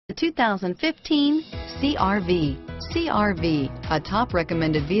The 2015 CR-V. CR-V, a top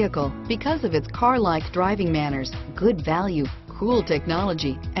recommended vehicle because of its car-like driving manners, good value, cool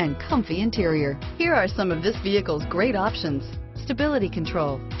technology, and comfy interior. Here are some of this vehicle's great options: stability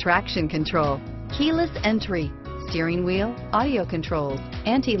control, traction control, keyless entry, steering wheel audio controls,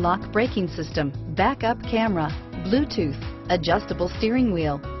 anti-lock braking system, backup camera, Bluetooth, adjustable steering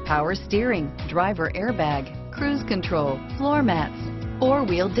wheel, power steering, driver airbag, cruise control, floor mats,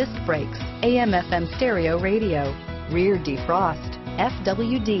 four-wheel disc brakes, AM/FM stereo radio, rear defrost,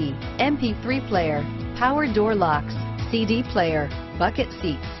 FWD, MP3 player, power door locks, CD player, bucket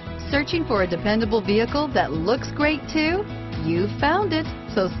seats. Searching for a dependable vehicle that looks great too? You found it,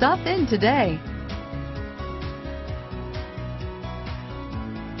 so stop in today.